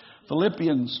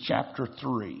Philippians chapter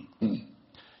 3.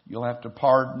 You'll have to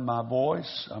pardon my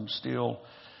voice. I'm still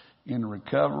in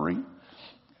recovery.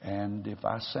 And if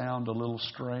I sound a little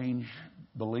strange,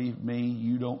 believe me,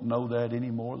 you don't know that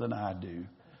any more than I do.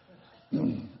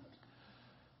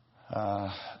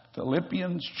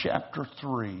 Philippians chapter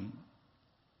 3.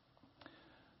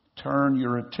 Turn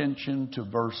your attention to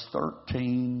verse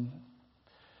 13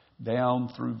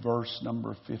 down through verse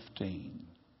number 15.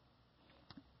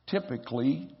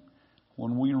 Typically,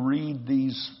 when we read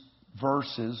these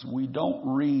verses, we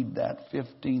don't read that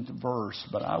 15th verse,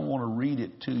 but I want to read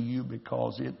it to you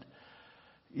because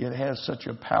it has such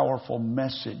a powerful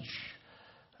message,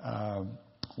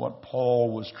 what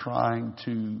Paul was trying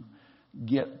to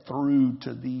get through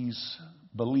to these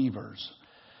believers.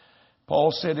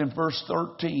 Paul said in verse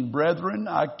 13, "Brethren,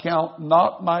 I count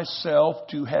not myself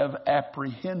to have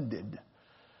apprehended,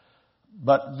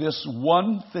 but this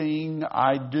one thing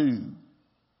I do,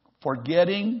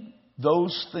 forgetting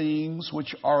those things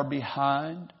which are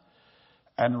behind,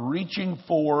 and reaching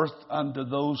forth unto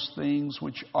those things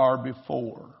which are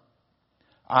before.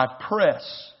 I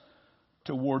press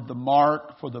toward the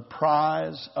mark for the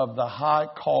prize of the high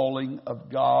calling of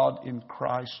God in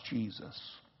Christ Jesus."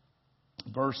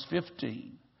 Verse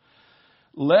 15.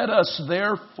 "Let us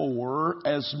therefore,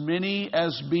 as many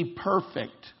as be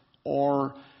perfect,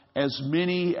 or as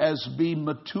many as be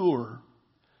mature,"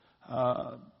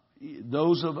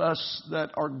 those of us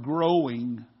that are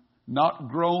growing, not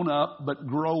grown up, but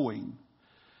growing.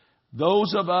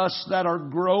 "Those of us that are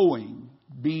growing,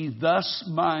 be thus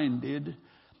minded,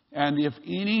 and if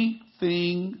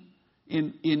anything,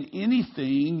 in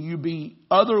anything you be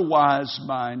otherwise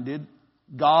minded,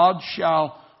 God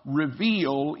shall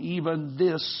reveal even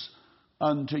this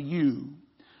unto you."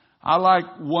 I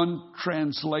like one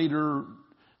translator,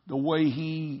 the way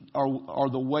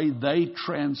the way they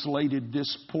translated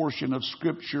this portion of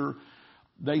Scripture.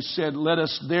 They said, "Let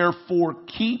us therefore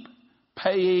keep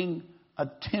paying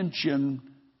attention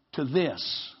to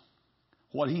this."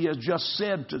 What he has just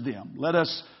said to them. Let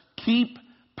us keep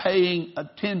paying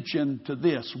attention to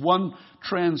this. One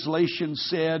translation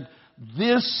said,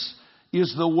 "This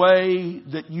is the way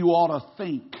that you ought to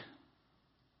think."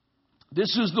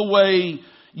 This is the way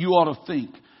you ought to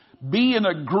think. Be in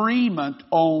agreement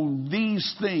on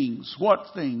these things.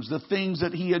 What things? The things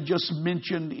that he had just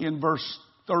mentioned in verse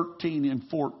 13 and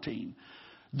 14.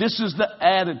 This is the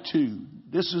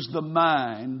attitude. This is the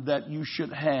mind that you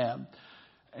should have.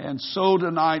 And so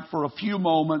tonight, for a few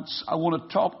moments, I want to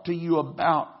talk to you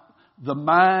about the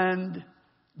mind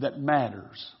that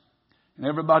matters. And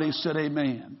everybody said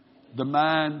amen. The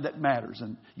mind that matters.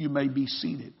 And you may be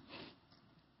seated.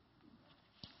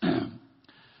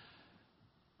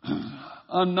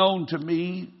 Unknown to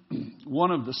me,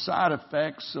 one of the side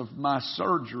effects of my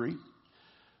surgery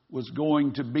was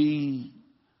going to be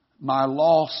my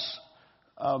loss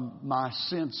of my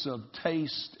sense of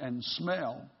taste and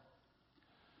smell.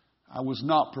 I was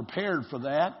not prepared for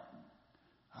that.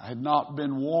 I had not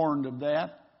been warned of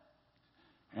that.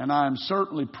 And I am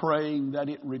certainly praying that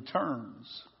it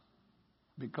returns.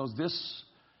 Because this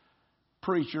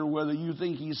preacher, whether you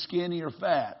think he's skinny or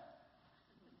fat,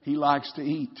 he likes to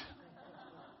eat.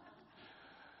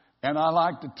 And I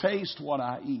like to taste what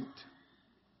I eat.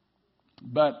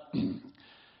 But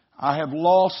I have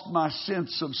lost my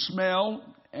sense of smell,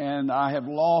 and I have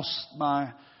lost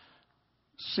my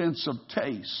sense of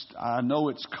taste. I know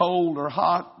it's cold or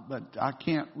hot, but I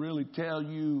can't really tell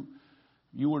you.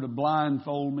 You were to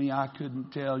blindfold me, I couldn't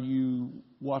tell you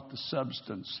what the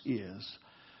substance is.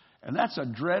 And that's a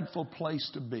dreadful place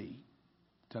to be.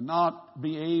 To not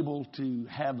be able to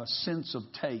have a sense of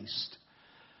taste.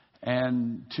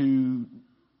 And to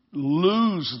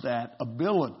lose that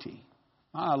ability.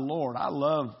 My Lord, I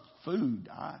love food.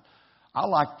 I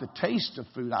like the taste of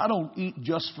food. I don't eat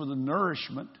just for the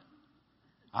nourishment.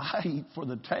 I eat for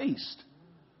the taste.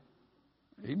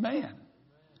 Amen.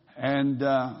 And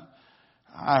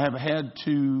I have had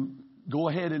to go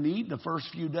ahead and eat. The first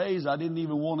few days, I didn't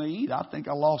even want to eat. I think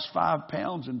I lost 5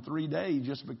 pounds in 3 days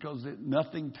just because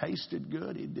nothing tasted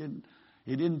good. It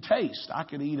didn't taste. I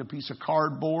could eat a piece of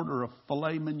cardboard or a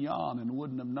filet mignon and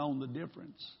wouldn't have known the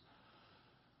difference.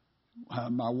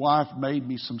 My wife made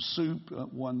me some soup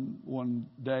one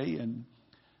day, and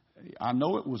I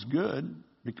know it was good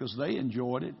because they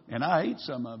enjoyed it, and I ate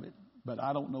some of it, but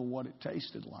I don't know what it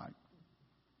tasted like.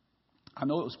 I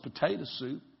know it was potato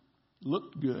soup.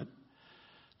 Looked good.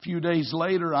 A few days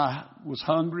later, I was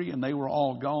hungry, and they were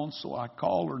all gone, so I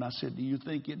called her, and I said, "Do you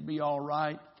think it'd be all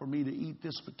right for me to eat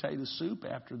this potato soup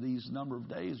after these number of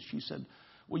days?" She said,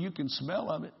 "Well, you can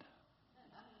smell of it."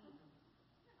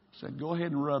 I said, "Go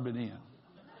ahead and rub it in."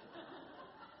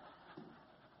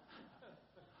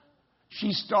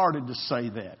 She started to say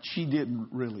that. She didn't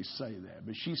really say that,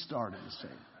 but she started to say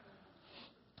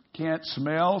that. Can't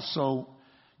smell, so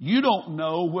you don't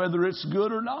know whether it's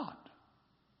good or not.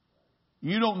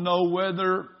 You don't know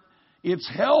whether it's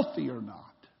healthy or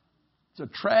not. It's a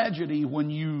tragedy when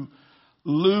you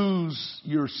lose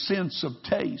your sense of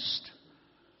taste.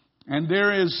 And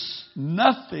there is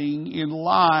nothing in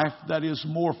life that is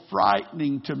more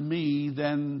frightening to me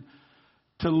than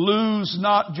to lose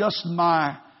not just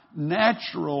my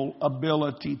natural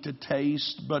ability to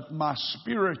taste, but my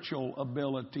spiritual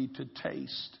ability to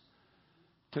taste,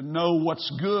 to know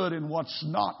what's good and what's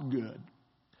not good.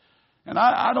 And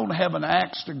I don't have an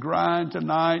axe to grind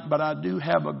tonight, but I do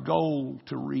have a goal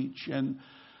to reach. And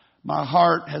my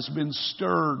heart has been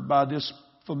stirred by this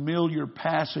familiar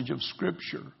passage of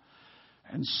Scripture.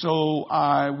 And so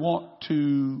I want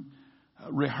to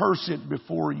rehearse it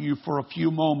before you for a few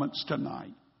moments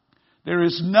tonight. There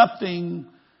is nothing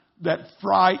that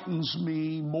frightens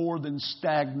me more than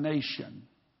stagnation.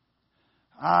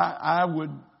 I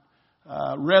would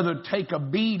rather take a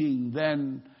beating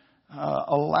than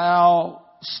allow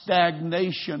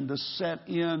stagnation to set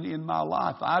in my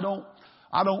life. I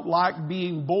don't like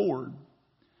being bored.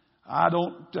 I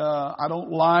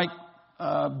don't like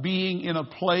being in a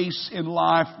place in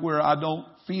life where I don't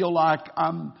feel like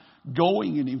I'm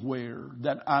going anywhere,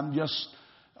 that I'm just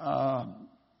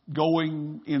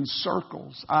going in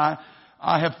circles. I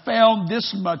have found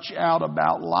this much out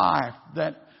about life,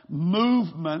 that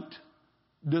movement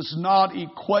does not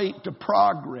equate to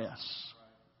progress.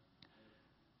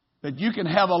 That you can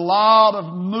have a lot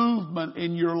of movement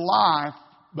in your life,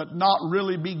 but not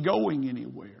really be going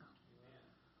anywhere.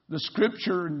 The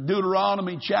Scripture in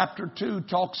Deuteronomy chapter 2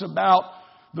 talks about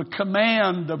the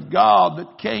command of God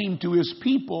that came to His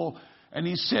people. And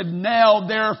He said, "Now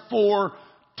therefore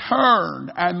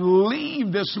turn and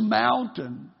leave this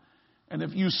mountain." And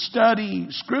if you study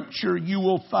Scripture, you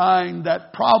will find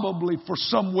that probably for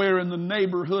somewhere in the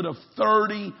neighborhood of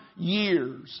 30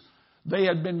 years, they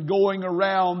had been going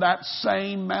around that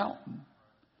same mountain,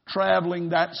 traveling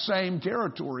that same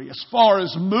territory. As far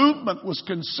as movement was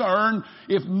concerned,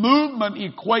 if movement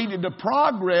equated to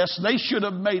progress, they should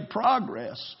have made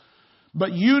progress.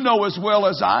 But you know as well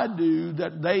as I do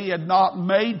that they had not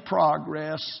made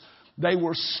progress. They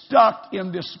were stuck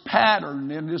in this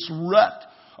pattern, in this rut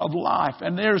of life.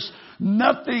 And there's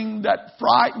nothing that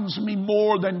frightens me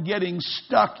more than getting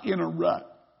stuck in a rut.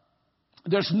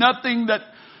 There's nothing that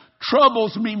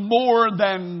troubles me more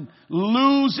than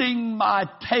losing my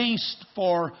taste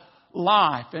for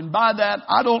life. And by that,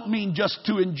 I don't mean just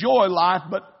to enjoy life,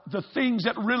 but the things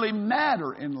that really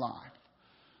matter in life.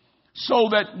 So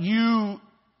that you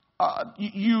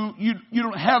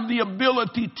don't have the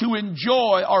ability to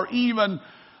enjoy or even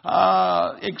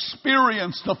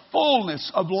experience the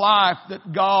fullness of life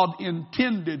that God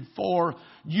intended for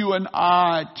you and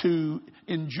I to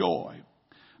enjoy.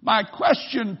 My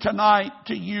question tonight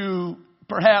to you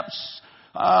perhaps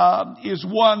is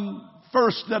one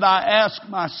first that I ask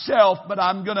myself, but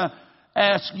I'm going to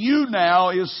ask you now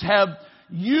is, have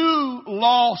you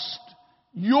lost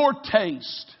your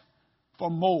taste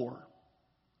for more?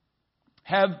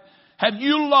 Have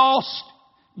you lost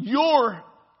your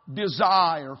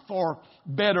desire for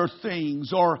better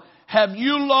things? Or have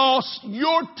you lost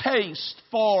your taste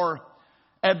for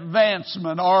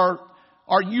advancement? Or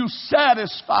are you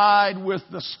satisfied with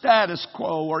the status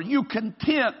quo? Are you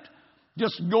content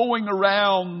just going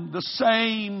around the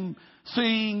same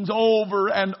things over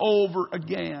and over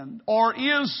again? Or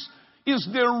is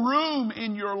there room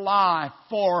in your life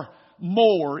for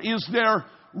more? Is there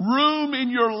room in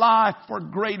your life for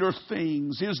greater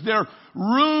things? Is there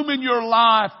room in your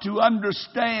life to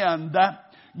understand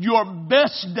that your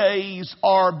best days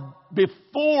are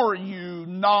before you,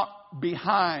 not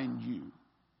behind you?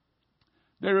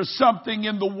 There is something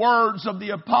in the words of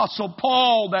the Apostle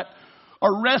Paul that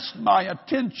arrest my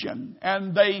attention,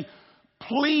 and they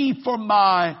plead for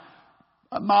my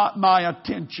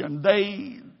attention.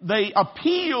 They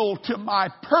appeal to my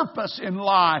purpose in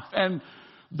life, and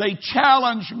they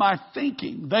challenge my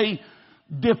thinking. They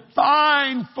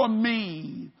define for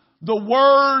me the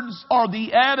words or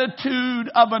the attitude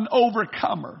of an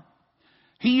overcomer.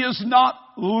 He is not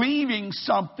leaving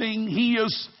something, he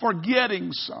is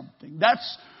forgetting something.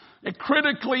 That's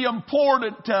critically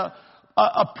important to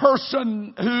a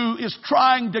person who is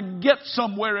trying to get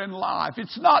somewhere in life.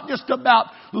 It's not just about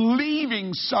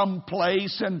leaving some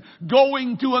place and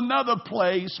going to another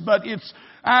place, but it's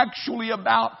actually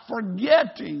about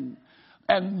forgetting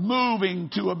and moving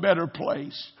to a better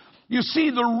place. You see,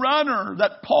 the runner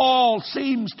that Paul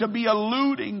seems to be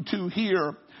alluding to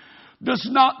here, does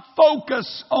not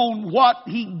focus on what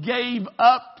he gave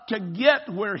up to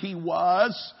get where he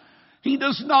was. He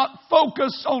does not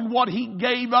focus on what he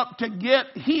gave up to get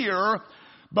here,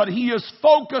 but he is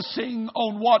focusing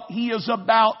on what he is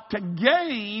about to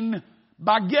gain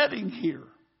by getting here.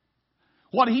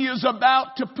 What he is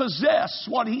about to possess,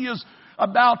 what he is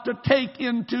about to take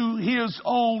into his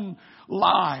own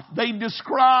life. They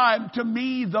describe to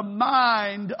me the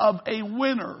mind of a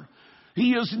winner.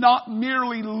 He is not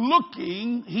merely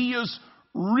looking, he is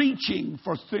reaching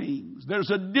for things.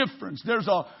 There's a difference. There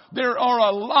are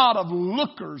a lot of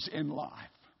lookers in life.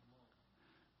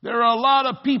 There are a lot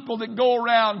of people that go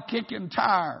around kicking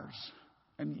tires.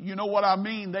 And you know what I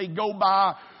mean? They go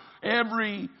by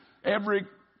every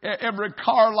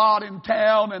car lot in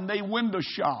town and they window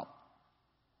shop.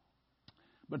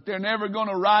 But they're never going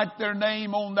to write their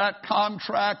name on that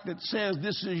contract that says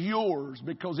this is yours,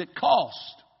 because it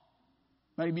costs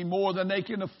maybe more than they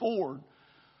can afford.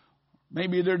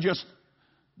 Maybe they just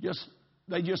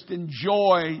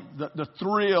enjoy the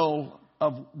thrill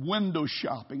of window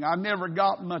shopping. I never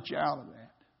got much out of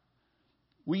that.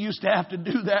 We used to have to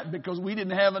do that because we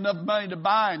didn't have enough money to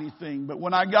buy anything. But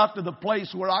when I got to the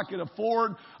place where I could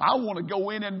afford, I want to go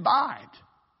in and buy it.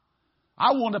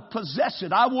 I want to possess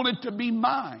it. I want it to be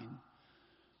mine.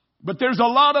 But there's a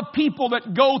lot of people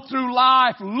that go through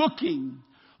life looking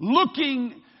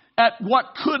at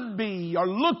what could be, or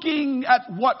looking at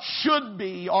what should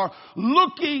be, or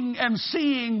looking and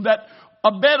seeing that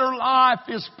a better life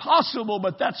is possible,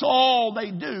 but that's all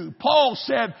they do. Paul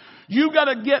said, you got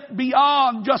to get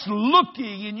beyond just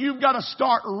looking, and you've got to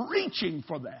start reaching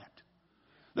for that.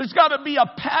 There's got to be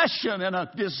a passion and a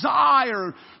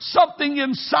desire, something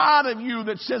inside of you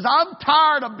that says, I'm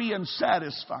tired of being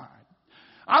satisfied.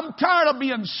 I'm tired of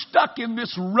being stuck in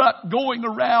this rut, going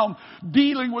around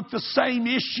dealing with the same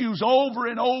issues over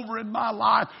and over in my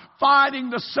life, fighting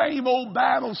the same old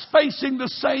battles, facing the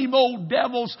same old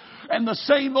devils and the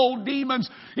same old demons.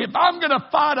 If I'm going to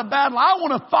fight a battle, I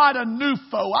want to fight a new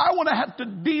foe. I want to have to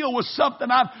deal with something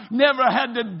I've never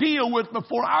had to deal with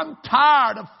before. I'm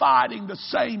tired of fighting the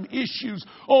same issues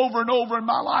over and over in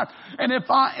my life. And if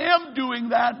I am doing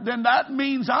that, then that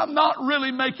means I'm not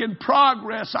really making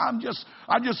progress.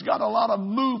 I just got a lot of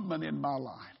movement in my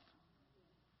life.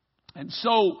 And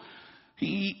so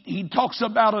he talks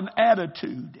about an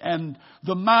attitude and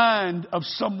the mind of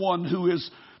someone who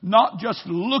is not just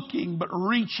looking but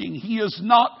reaching. He is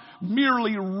not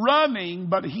merely running,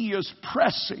 but he is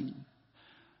pressing.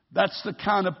 That's the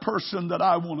kind of person that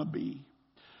I want to be.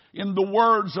 In the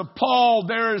words of Paul,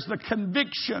 there is the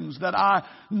convictions that I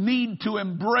need to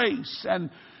embrace.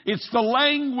 And it's the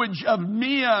language of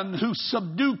men who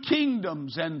subdue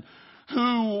kingdoms and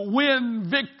who win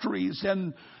victories.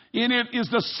 And in it is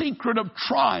the secret of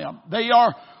triumph. They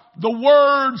are the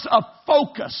words of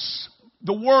focus.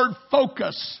 The word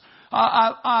focus.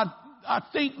 I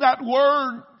think that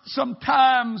word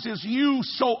sometimes is used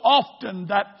so often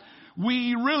that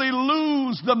we really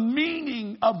lose the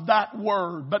meaning of that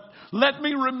word. But let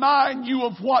me remind you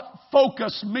of what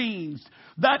focus means.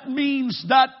 That means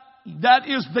that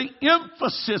is the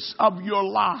emphasis of your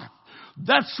life.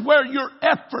 That's where your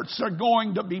efforts are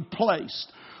going to be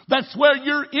placed. That's where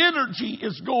your energy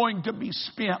is going to be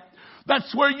spent.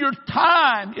 That's where your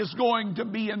time is going to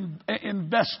be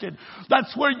invested.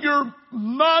 That's where your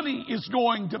money is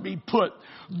going to be put.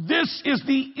 This is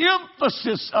the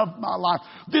emphasis of my life.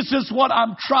 This is what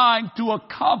I'm trying to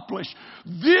accomplish.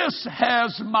 This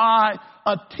has my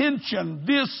attention.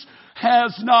 This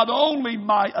has not only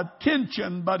my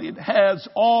attention, but it has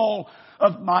all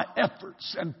of my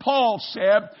efforts. And Paul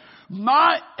said,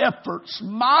 my efforts,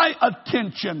 my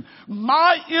attention,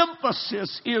 my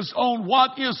emphasis is on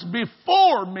what is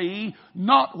before me,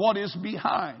 not what is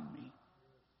behind me.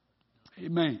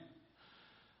 Amen.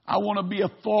 I want to be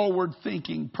a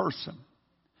forward-thinking person.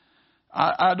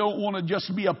 I don't want to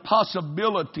just be a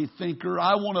possibility thinker.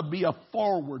 I want to be a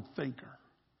forward thinker.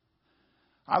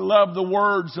 I love the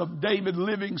words of David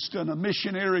Livingstone, a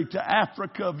missionary to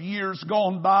Africa of years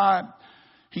gone by.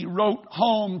 He wrote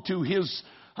home to his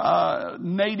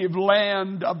native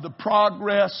land of the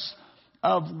progress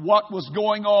of what was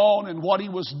going on and what he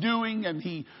was doing. And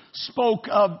he spoke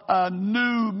of a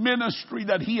new ministry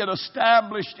that he had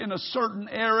established in a certain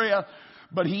area.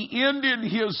 But he ended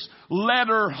his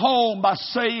letter home by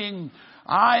saying,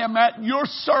 I am at your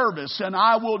service and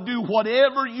I will do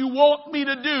whatever you want me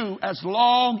to do as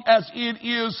long as it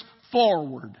is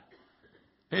forward.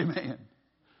 Amen.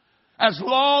 As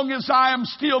long as I am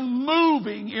still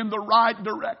moving in the right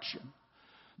direction.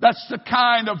 That's the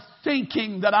kind of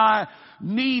thinking that I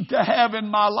need to have in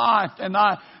my life, and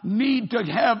I need to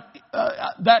have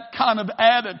that kind of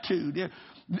attitude.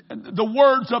 The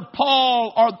words of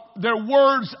Paul they're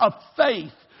words of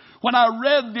faith. When I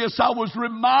read this, I was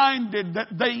reminded that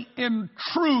they in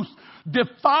truth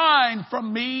define for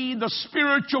me the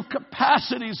spiritual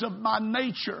capacities of my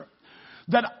nature.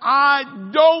 That I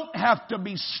don't have to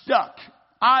be stuck.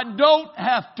 I don't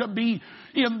have to be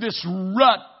in this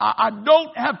rut. I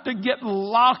don't have to get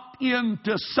locked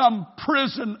into some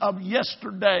prison of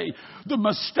yesterday. The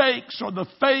mistakes or the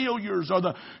failures or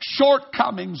the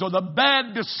shortcomings or the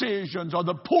bad decisions or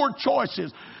the poor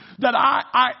choices. That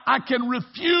I can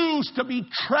refuse to be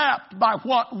trapped by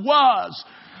what was.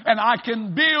 And I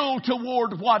can build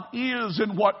toward what is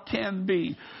and what can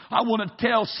be. I want to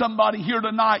tell somebody here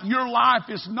tonight, your life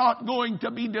is not going to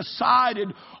be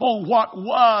decided on what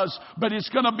was, but it's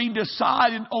going to be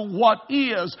decided on what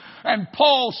is. And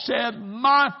Paul said,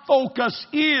 my focus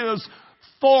is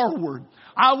forward.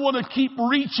 I want to keep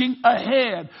reaching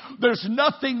ahead. There's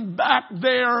nothing back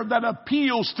there that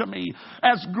appeals to me.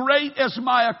 As great as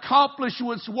my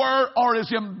accomplishments were, or as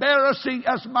embarrassing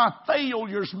as my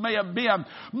failures may have been,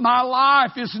 my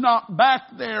life is not back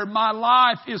there. My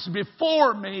life is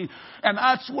before me. And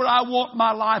that's where I want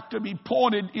my life to be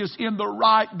pointed, is in the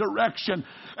right direction.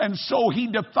 And so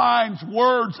he defines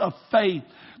words of faith.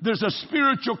 There's a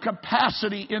spiritual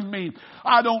capacity in me.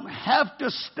 I don't have to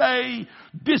stay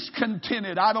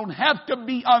discontented. I don't have to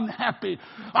be unhappy.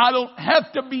 I don't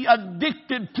have to be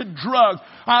addicted to drugs.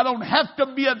 I don't have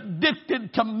to be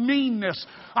addicted to meanness.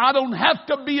 I don't have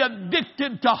to be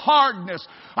addicted to hardness.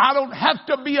 I don't have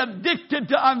to be addicted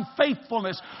to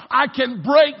unfaithfulness. I can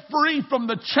break free from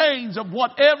the chains of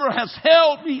whatever has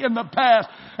held me in the past,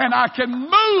 and I can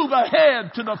move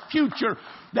ahead to the future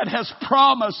that has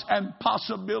promise and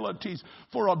possibilities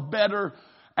for a better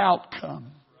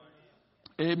outcome.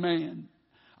 Amen.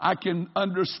 I can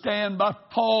understand by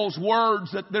Paul's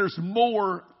words that there's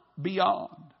more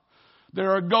beyond.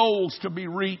 There are goals to be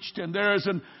reached, and there is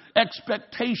an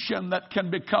expectation that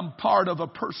can become part of a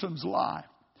person's life.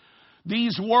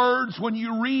 These words, when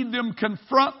you read them,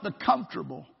 confront the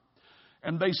comfortable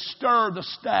and they stir the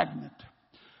stagnant.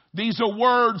 These are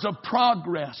words of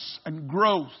progress and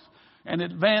growth and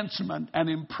advancement and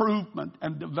improvement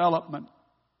and development.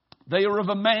 They are of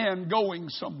a man going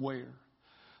somewhere.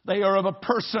 They are of a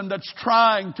person that's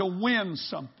trying to win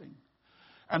something.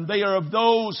 And they are of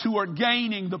those who are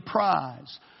gaining the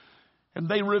prize. And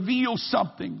they reveal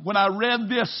something. When I read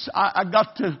this, I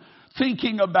got to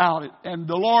thinking about it. And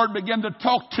the Lord began to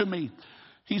talk to me.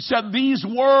 He said, these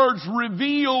words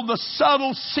reveal the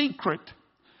subtle secret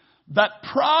that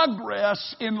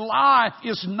progress in life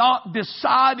is not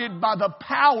decided by the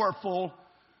powerful,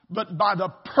 but by the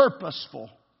purposeful.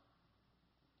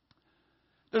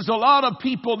 There's a lot of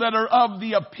people that are of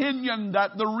the opinion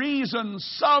that the reason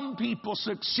some people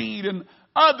succeed and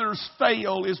others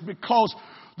fail is because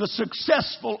the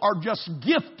successful are just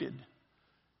gifted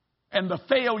and the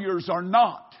failures are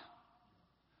not.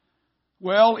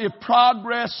 Well, if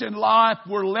progress in life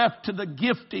were left to the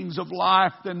giftings of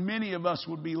life, then many of us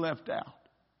would be left out.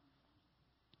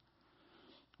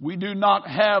 We do not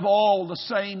have all the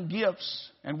same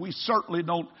gifts, and we certainly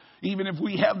don't, even if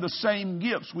we have the same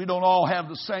gifts, we don't all have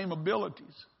the same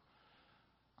abilities.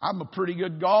 I'm a pretty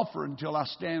good golfer until I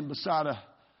stand beside a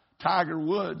Tiger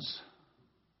Woods.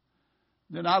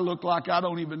 Then I look like I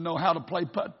don't even know how to play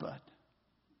putt-putt.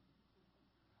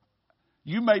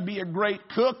 You may be a great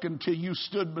cook until you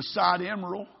stood beside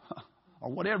Emerald,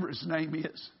 or whatever his name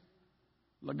is.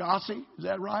 Lagasse, is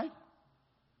that right?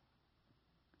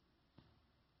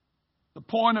 The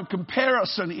point of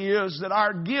comparison is that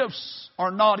our gifts are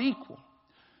not equal.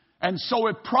 And so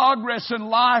if progress in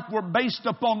life were based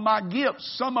upon my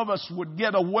gifts, some of us would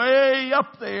get way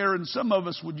up there and some of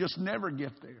us would just never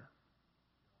get there.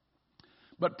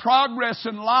 But progress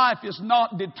in life is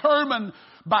not determined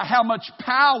by how much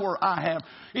power I have.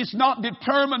 It's not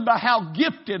determined by how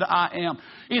gifted I am.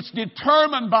 It's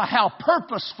determined by how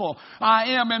purposeful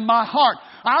I am in my heart.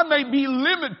 I may be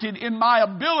limited in my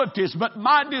abilities, but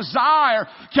my desire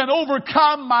can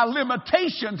overcome my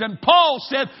limitations. And Paul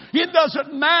said, it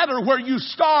doesn't matter where you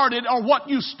started or what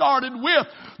you started with.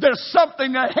 There's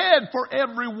something ahead for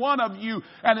every one of you.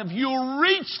 And if you'll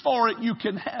reach for it, you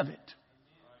can have it.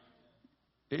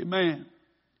 Amen.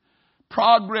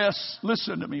 Progress,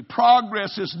 listen to me,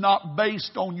 progress is not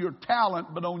based on your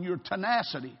talent, but on your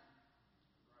tenacity.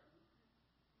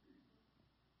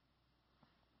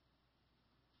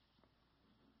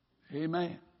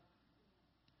 Amen.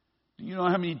 Do you know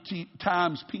how many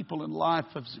times people in life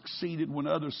have succeeded when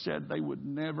others said they would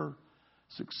never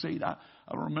succeed? I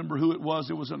don't remember who it was.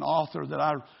 It was an author that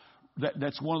I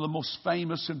that's one of the most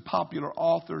famous and popular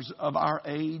authors of our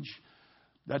age,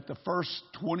 that the first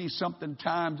 20-something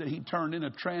times that he turned in a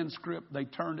transcript, they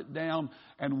turned it down.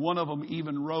 And one of them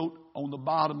even wrote on the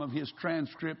bottom of his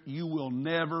transcript, "You will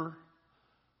never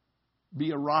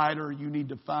be a writer. You need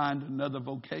to find another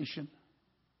vocation."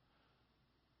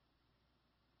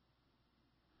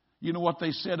 You know what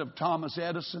they said of Thomas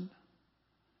Edison?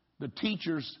 The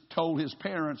teachers told his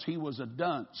parents he was a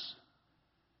dunce.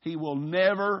 He will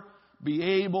never be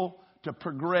able to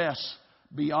progress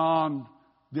beyond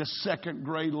this second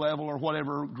grade level or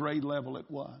whatever grade level it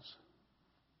was.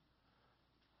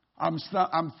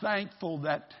 I'm thankful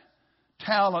that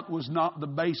talent was not the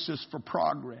basis for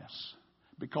progress,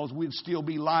 because we'd still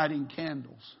be lighting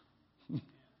candles.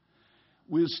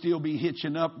 We'd still be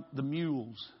hitching up the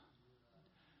mules.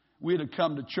 We'd have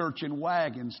come to church in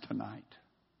wagons tonight.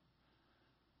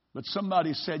 But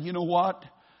somebody said, you know what?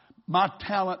 My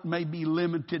talent may be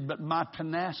limited, but my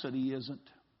tenacity isn't.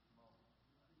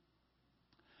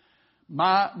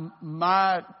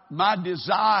 My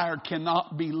desire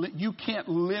cannot be. You can't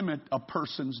limit a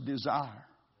person's desire.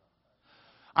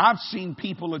 I've seen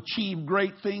people achieve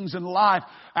great things in life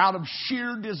out of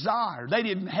sheer desire. They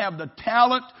didn't have the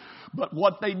talent, but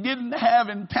what they didn't have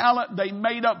in talent, they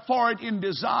made up for it in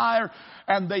desire,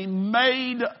 and they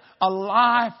made a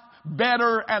life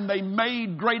better, and they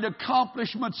made great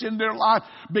accomplishments in their life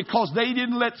because they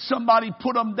didn't let somebody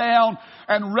put them down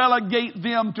and relegate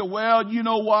them to, well, you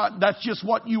know what, that's just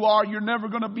what you are. You're never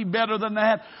going to be better than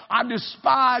that. I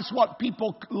despise what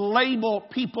people label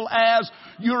people as.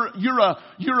 You're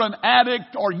an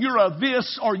addict, or you're a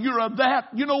this, or you're a that.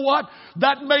 You know what?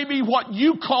 That may be what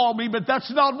you call me, but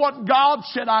that's not what God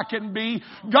said I can be.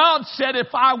 God said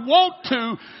if I want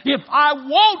to,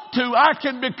 I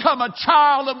can become a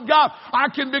child of God. I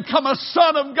can become a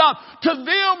son of God. To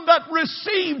them that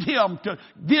received Him, to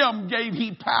them gave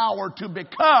He power to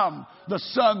become the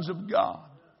sons of God.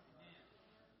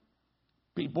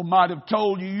 People might have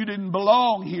told you you didn't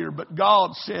belong here, but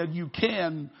God said you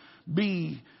can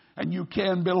be and you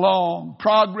can belong.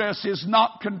 Progress is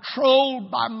not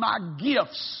controlled by my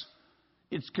gifts.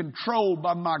 It's controlled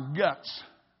by my guts.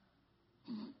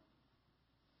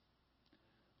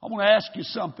 I want to ask you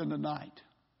something tonight.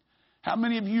 How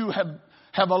many of you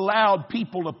have allowed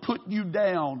people to put you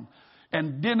down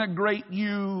and denigrate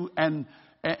you and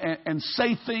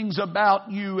say things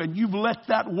about you, and you've let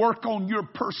that work on your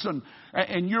person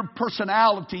and your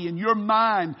personality and your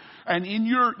mind, and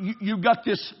you've got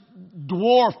this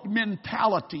dwarfed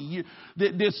mentality,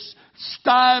 this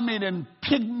stymied and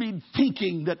pygmy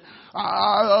thinking that,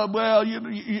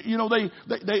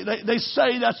 they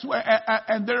say that's where,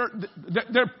 and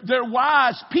they're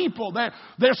wise people,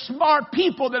 they're smart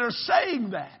people that are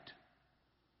saying that.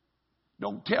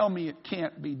 Don't tell me it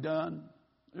can't be done.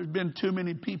 There's been too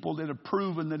many people that have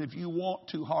proven that if you want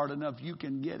to hard enough, you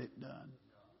can get it done.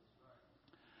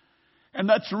 And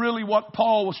that's really what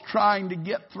Paul was trying to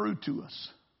get through to us.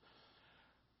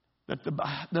 That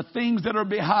the things that are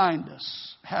behind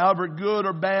us, however good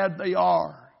or bad they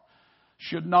are,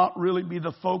 should not really be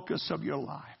the focus of your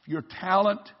life. Your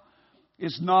talent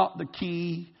is not the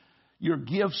key. Your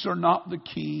gifts are not the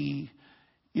key.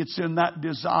 It's in that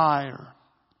desire.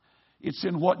 It's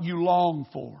in what you long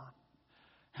for.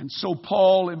 And so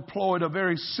Paul employed a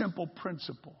very simple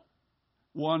principle,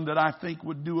 one that I think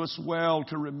would do us well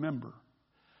to remember.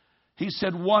 He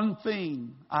said, one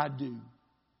thing I do,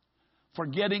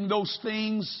 forgetting those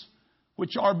things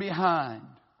which are behind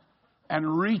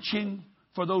and reaching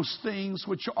for those things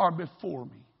which are before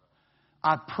me,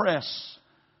 I press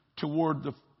toward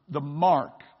the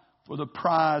mark for the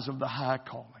prize of the high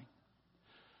calling.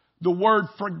 The word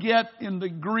forget in the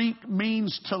Greek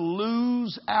means to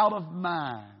lose out of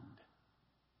mind.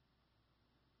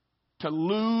 To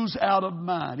lose out of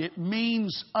mind. It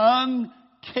means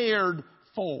uncared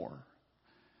for.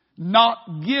 Not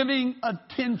giving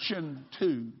attention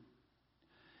to.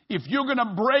 If you're going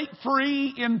to break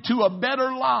free into a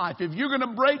better life, if you're going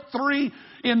to break free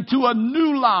into a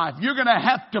new life, you're going to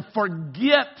have to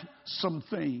forget some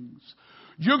things.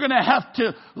 You're going to have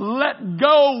to let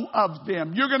go of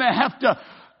them. You're going to have to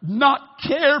not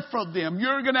care for them.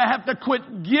 You're going to have to quit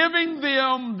giving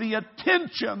them the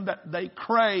attention that they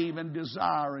crave and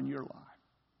desire in your life.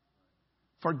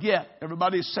 Forget.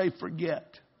 Everybody say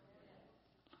forget.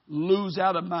 Lose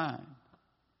out of mind.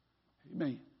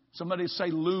 Amen. Somebody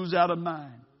say lose out of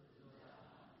mind.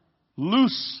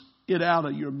 Loose it out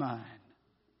of your mind.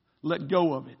 Let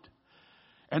go of it.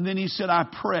 And then he said, I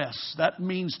press. That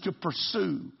means to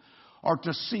pursue or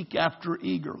to seek after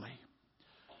eagerly.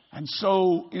 And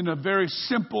so in a very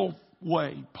simple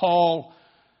way, Paul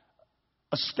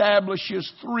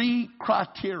establishes 3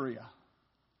 criteria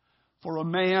for a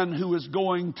man who is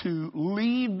going to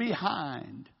leave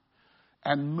behind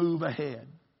and move ahead.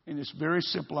 And it's very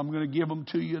simple. I'm going to give them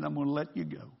to you and I'm going to let you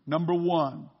go. Number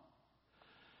 1,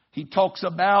 he talks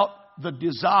about the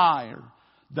desire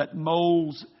that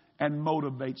molds and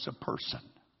motivates a person.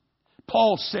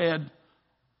 Paul said,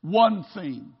 one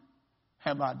thing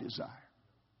have I desired.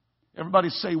 Everybody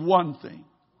say one thing.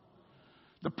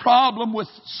 The problem with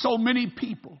so many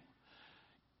people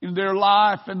in their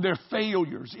life and their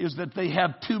failures is that they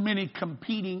have too many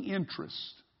competing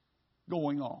interests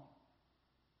going on.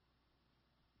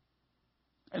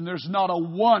 And there's not a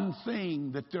one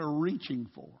thing that they're reaching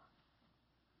for.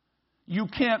 You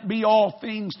can't be all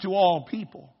things to all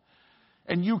people.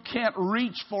 And you can't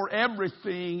reach for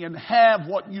everything and have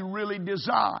what you really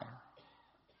desire.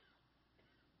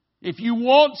 If you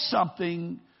want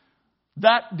something,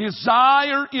 that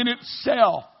desire in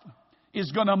itself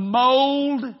is going to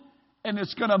mold and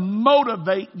it's going to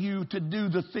motivate you to do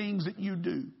the things that you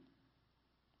do.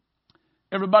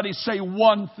 Everybody say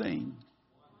one thing.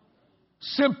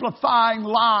 Simplifying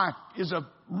life is a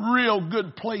real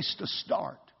good place to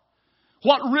start.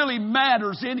 What really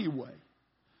matters anyway?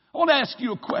 I want to ask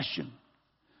you a question.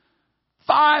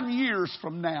 5 years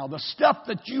from now, the stuff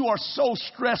that you are so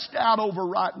stressed out over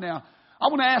right now, I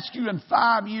want to ask you in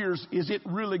 5 years, is it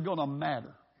really going to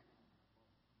matter?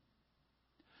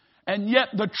 And yet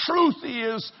the truth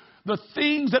is, the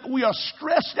things that we are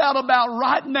stressed out about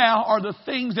right now are the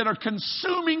things that are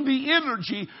consuming the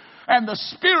energy and the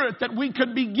spirit that we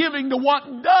could be giving to what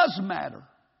does matter.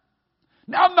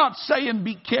 Now, I'm not saying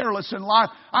be careless in life.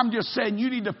 I'm just saying you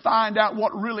need to find out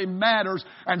what really matters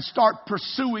and start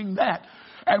pursuing that.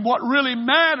 And what really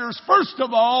matters, first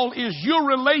of all, is your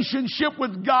relationship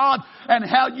with God and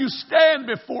how you stand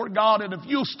before God. And if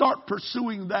you'll start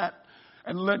pursuing that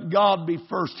and let God be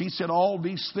first, He said all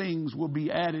these things will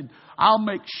be added. I'll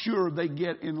make sure they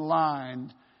get in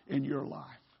line in your life.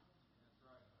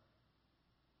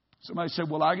 Somebody said,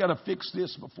 well, I got to fix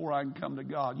this before I can come to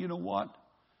God. You know what?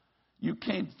 You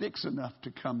can't fix enough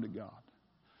to come to God.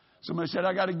 Somebody said,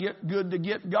 I got to get good to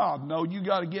get God. No, you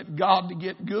got to get God to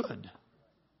get good.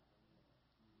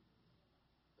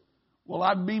 Well,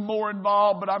 I'd be more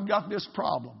involved, but I've got this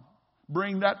problem.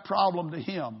 Bring that problem to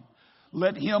Him.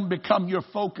 Let Him become your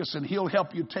focus and He'll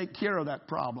help you take care of that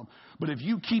problem. But if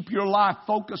you keep your life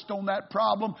focused on that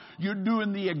problem, you're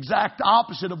doing the exact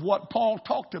opposite of what Paul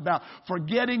talked about.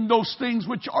 Forgetting those things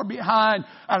which are behind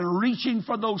and reaching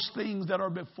for those things that are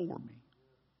before me.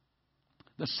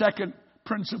 The second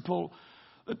principle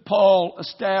that Paul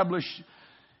established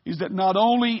is that not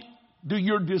only do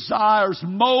your desires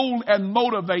mold and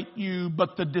motivate you,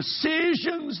 but the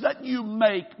decisions that you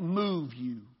make move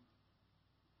you.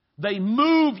 They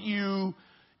move you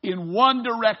in one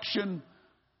direction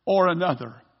or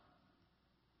another.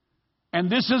 And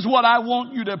this is what I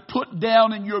want you to put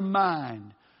down in your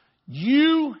mind.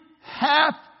 You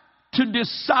have to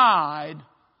decide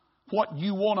what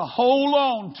you want to hold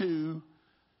on to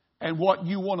and what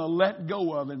you want to let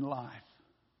go of in life.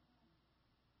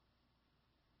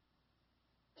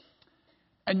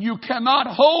 And you cannot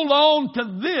hold on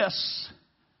to this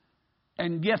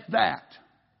and get that.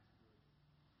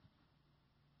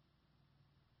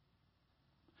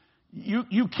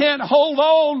 You can't hold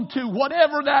on to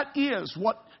whatever that is,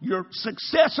 what your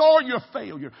success or your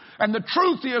failure. And the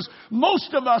truth is,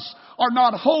 most of us are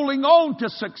not holding on to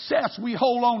success. We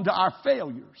hold on to our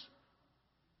failures.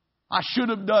 I should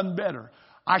have done better.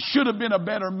 I should have been a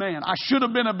better man. I should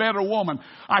have been a better woman.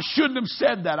 I shouldn't have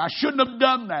said that. I shouldn't have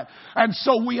done that. And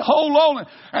so we hold on.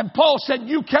 And Paul said,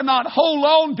 you cannot hold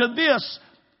on to this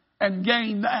and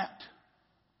gain that.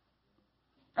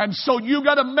 And so you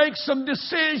got to make some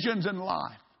decisions in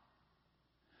life.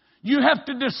 You have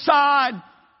to decide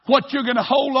what you're going to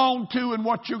hold on to and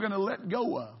what you're going to let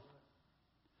go of.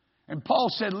 And Paul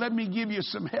said, let me give you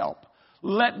some help.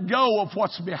 Let go of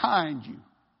what's behind you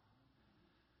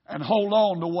and hold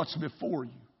on to what's before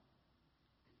you.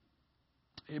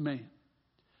 Amen.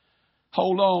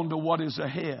 Hold on to what is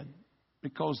ahead,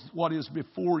 because what is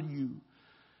before you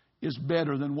is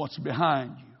better than what's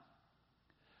behind you.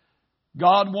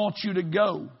 God wants you to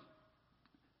go.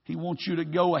 He wants you to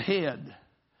go ahead.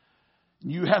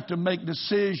 You have to make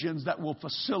decisions that will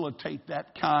facilitate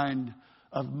that kind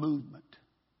of movement.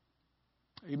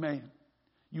 Amen.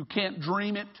 You can't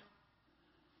dream it.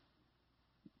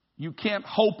 You can't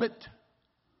hope it.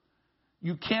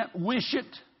 You can't wish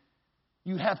it.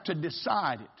 You have to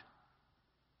decide it.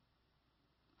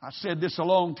 I said this a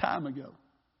long time ago.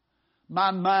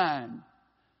 My mind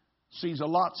sees a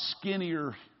lot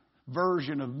skinnier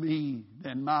version of me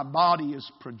than my body is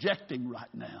projecting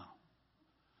right now.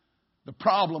 The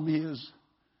problem is,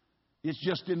 it's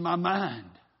just in my mind.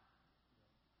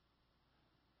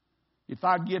 If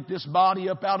I get this body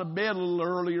up out of bed a little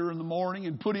earlier in the morning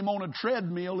and put him on a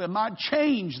treadmill, it might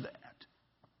change that.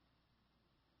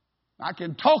 I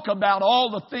can talk about all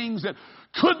the things that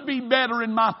could be better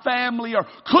in my family or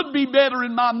could be better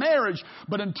in my marriage.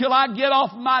 But until I get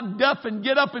off my duff and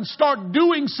get up and start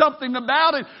doing something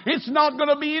about it, it's not going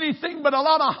to be anything but a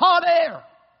lot of hot air.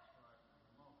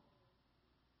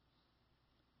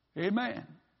 Amen.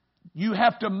 You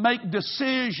have to make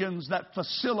decisions that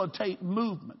facilitate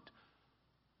movement.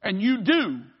 And you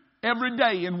do every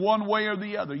day in one way or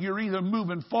the other. You're either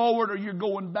moving forward or you're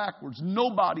going backwards.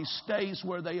 Nobody stays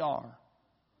where they are.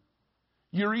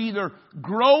 You're either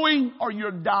growing or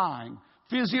you're dying.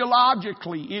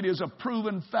 Physiologically, it is a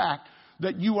proven fact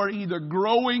that you are either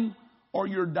growing or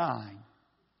you're dying.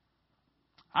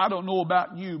 I don't know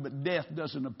about you, but death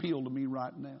doesn't appeal to me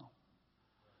right now.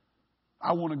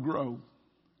 I want to grow.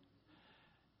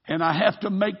 And I have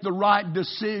to make the right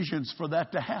decisions for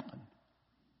that to happen.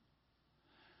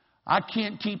 I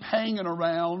can't keep hanging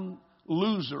around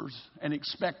losers and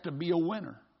expect to be a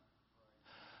winner.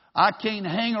 I can't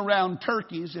hang around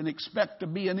turkeys and expect to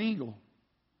be an eagle.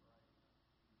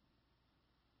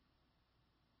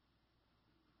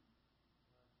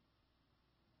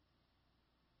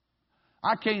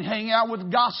 I can't hang out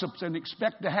with gossips and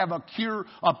expect to have a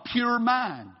pure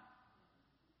mind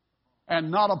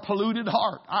and not a polluted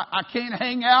heart. I can't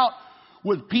hang out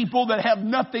with people that have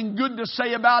nothing good to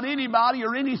say about anybody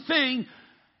or anything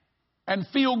and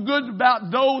feel good about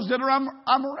those that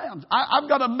I'm around. I've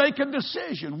got to make a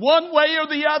decision one way or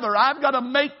the other. I've got to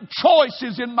make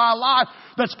choices in my life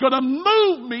that's going to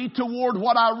move me toward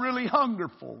what I really hunger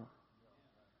for.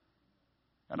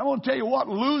 And I want to tell you what,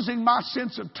 losing my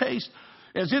sense of taste,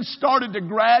 as it started to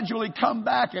gradually come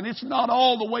back, and it's not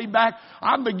all the way back,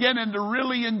 I'm beginning to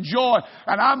really enjoy,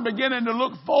 and I'm beginning to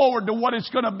look forward to what it's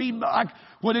going to be like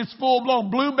when it's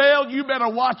full-blown. Bluebell, you better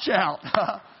watch out.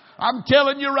 I'm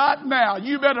telling you right now,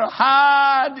 you better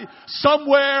hide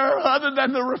somewhere other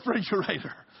than the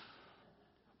refrigerator.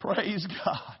 Praise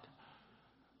God.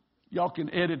 Y'all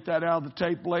can edit that out of the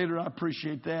tape later. I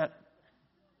appreciate that.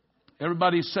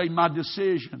 Everybody say, my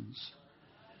decisions.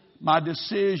 My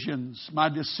decisions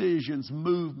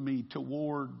move me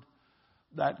toward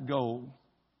that goal.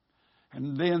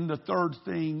 And then the third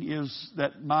thing is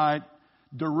that my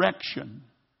direction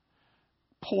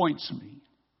points me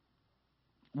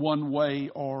one way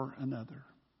or another,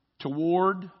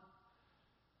 toward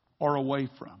or away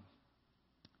from.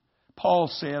 Paul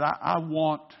said, I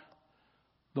want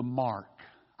the mark.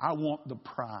 I want the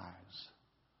prize.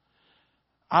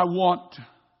 I want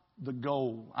the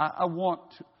goal. I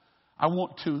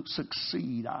want to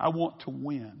succeed. I want to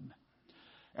win.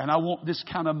 And I want this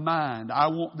kind of mind. I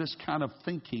want this kind of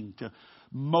thinking to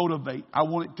motivate. I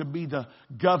want it to be the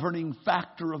governing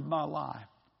factor of my life.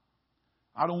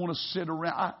 I don't want to sit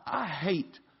around. I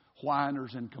hate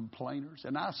whiners and complainers.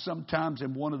 And I sometimes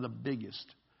am one of the biggest.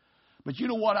 But you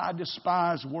know what I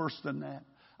despise worse than that?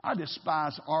 I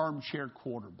despise armchair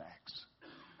quarterbacks.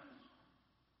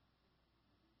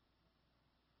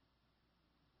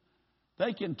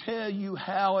 They can tell you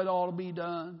how it ought to be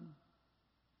done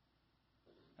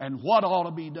and what ought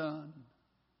to be done.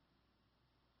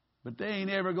 But they ain't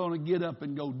ever going to get up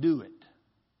and go do it.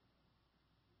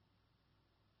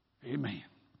 Amen.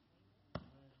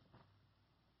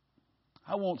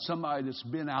 I want somebody that's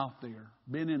been out there,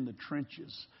 been in the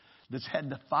trenches, that's had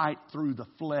to fight through the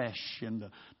flesh and the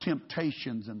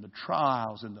temptations and the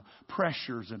trials and the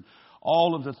pressures and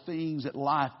all of the things that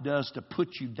life does to put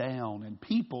you down and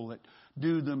people that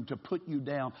do them to put you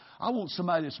down. I want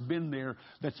somebody that's been there,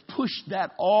 that's pushed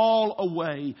that all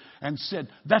away and said,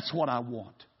 that's what I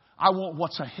want. I want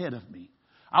what's ahead of me.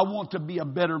 I want to be a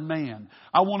better man.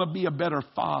 I want to be a better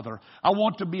father. I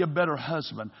want to be a better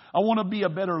husband. I want to be a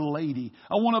better lady.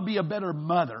 I want to be a better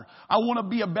mother. I want to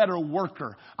be a better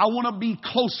worker. I want to be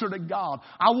closer to God.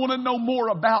 I want to know more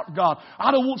about God.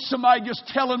 I don't want somebody just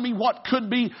telling me what could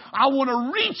be. I want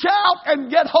to reach out and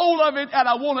get hold of it, and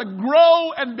I want to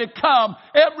grow and become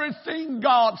everything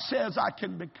God says I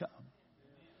can become.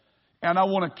 And I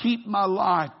want to keep my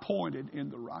life pointed in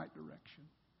the right direction.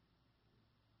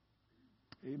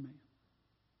 Amen.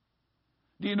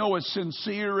 Do you know, as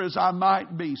sincere as I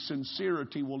might be,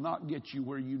 sincerity will not get you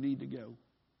where you need to go.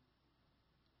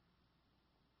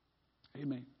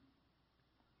 Amen.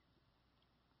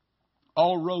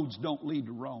 All roads don't lead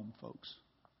to Rome, folks.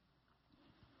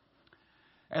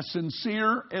 As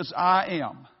sincere as I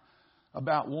am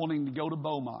about wanting to go to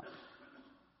Beaumont,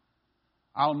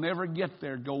 I'll never get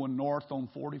there going north on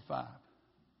 45.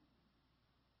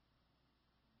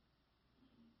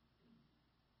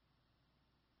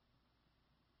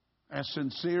 As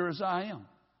sincere as I am,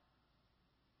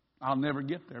 I'll never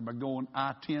get there by going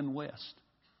I-10 west.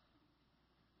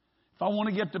 If I want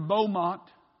to get to Beaumont,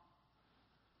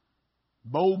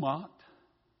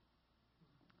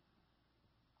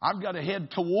 I've got to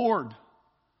head toward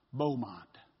Beaumont.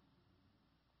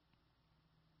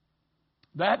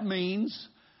 That means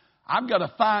I've got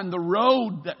to find the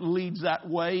road that leads that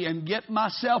way and get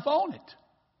myself on it.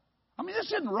 I mean,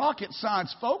 this isn't rocket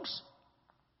science, folks.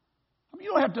 I mean,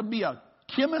 you don't have to be a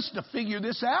chemist to figure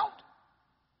this out.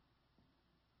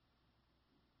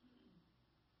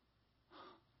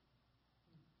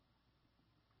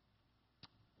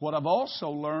 What I've also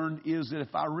learned is that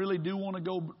if I really do want to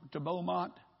go to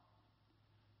Beaumont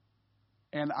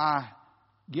and I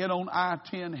get on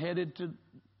I-10 headed to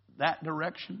that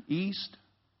direction, east,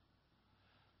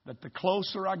 that the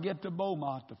closer I get to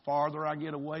Beaumont, the farther I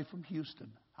get away from Houston.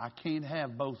 I can't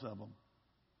have both of them.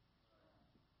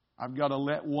 I've got to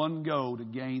let one go to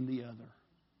gain the other.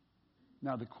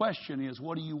 Now the question is,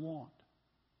 what do you want?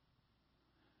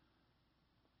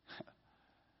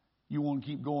 You want to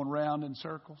keep going round in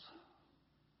circles?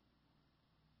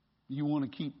 You want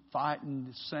to keep fighting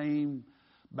the same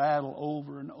battle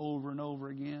over and over and over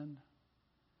again?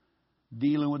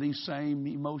 Dealing with these same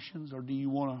emotions? Or do you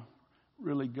want to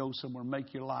really go somewhere,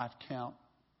 make your life count?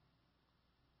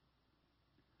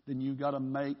 Then you got to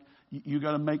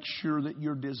make sure that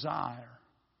your desire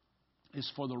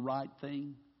is for the right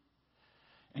thing.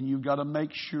 And you've got to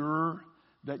make sure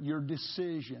that your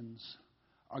decisions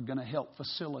are going to help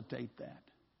facilitate that.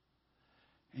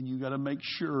 And you've got to make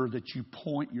sure that you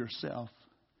point yourself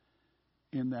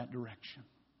in that direction.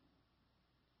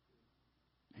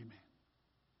 Amen.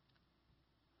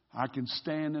 I can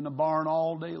stand in a barn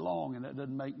all day long, and that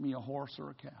doesn't make me a horse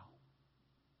or a cow.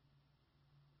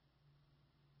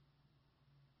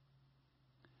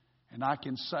 And I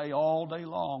can say all day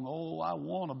long, oh, I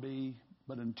want to be,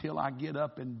 but until I get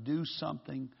up and do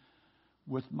something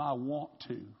with my want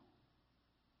to,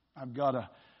 I've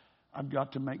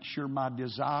got to make sure my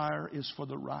desire is for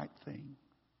the right thing.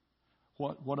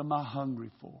 What am I hungry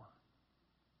for?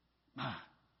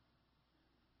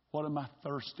 What am I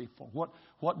thirsty for?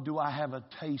 What do I have a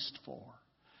taste for?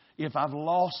 If I've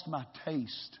lost my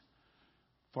taste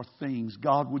for things,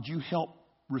 God, would you help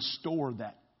restore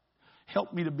that?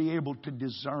 Help me to be able to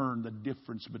discern the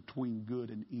difference between good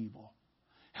and evil.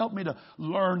 Help me to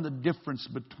learn the difference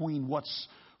between what's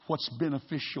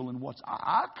beneficial and what's...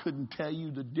 I couldn't tell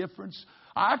you the difference.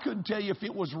 I couldn't tell you if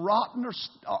it was rotten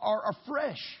or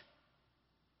fresh.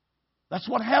 That's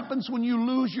what happens when you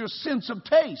lose your sense of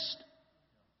taste.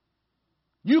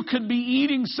 You could be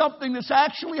eating something that's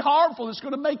actually harmful, that's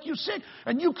going to make you sick,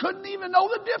 and you couldn't even know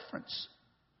the difference.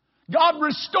 God,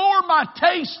 restore my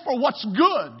taste for what's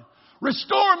good.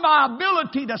 Restore my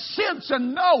ability to sense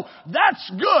and know that's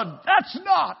good, that's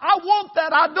not. I want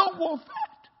that, I don't want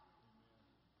that.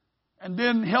 And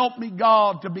then help me,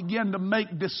 God, to begin to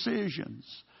make decisions.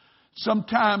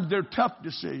 Sometimes they're tough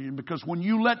decisions because when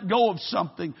you let go of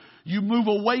something, you move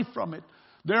away from it.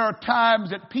 There are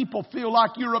times that people feel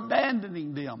like you're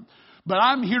abandoning them. But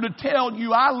I'm here to tell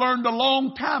you, I learned a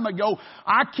long time ago,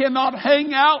 I cannot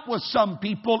hang out with some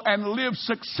people and live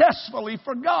successfully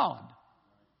for God.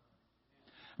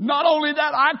 Not only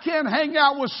that, I can't hang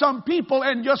out with some people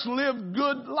and just live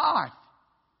good life.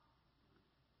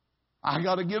 I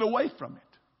got to get away from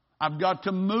it. I've got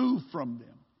to move from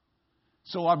them.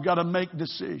 So I've got to make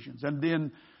decisions. And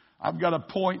then I've got to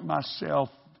point myself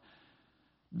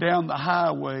down the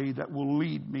highway that will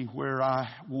lead me where I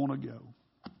want to go.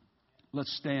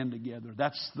 Let's stand together.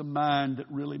 That's the mind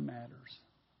that really matters.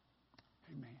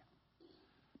 Amen.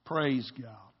 Praise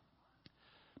God.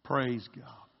 Praise God.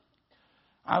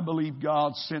 I believe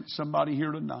God sent somebody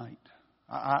here tonight.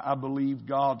 I believe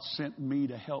God sent me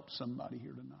to help somebody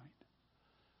here tonight.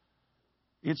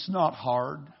 It's not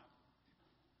hard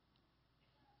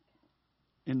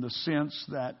in the sense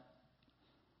that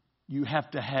you have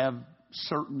to have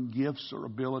certain gifts or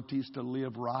abilities to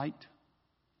live right.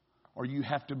 Or you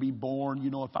have to be born. You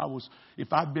know,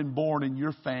 if I'd been born in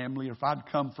your family, or if I'd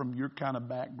come from your kind of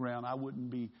background, I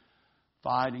wouldn't be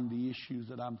fighting the issues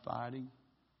that I'm fighting.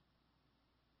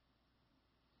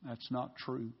 That's not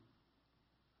true.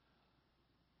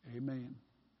 Amen.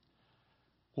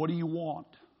 What do you want?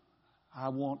 I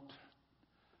want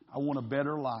a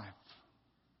better life.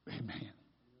 Amen.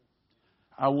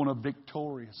 I want a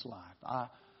victorious life.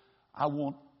 I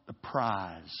want the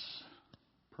prize.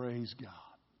 Praise God.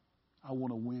 I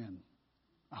want to win.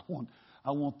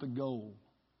 I want the goal.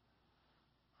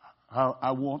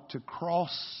 I want to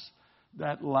cross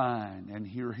that line and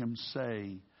hear Him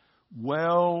say,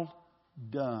 well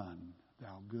done,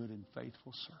 thou good and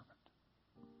faithful servant.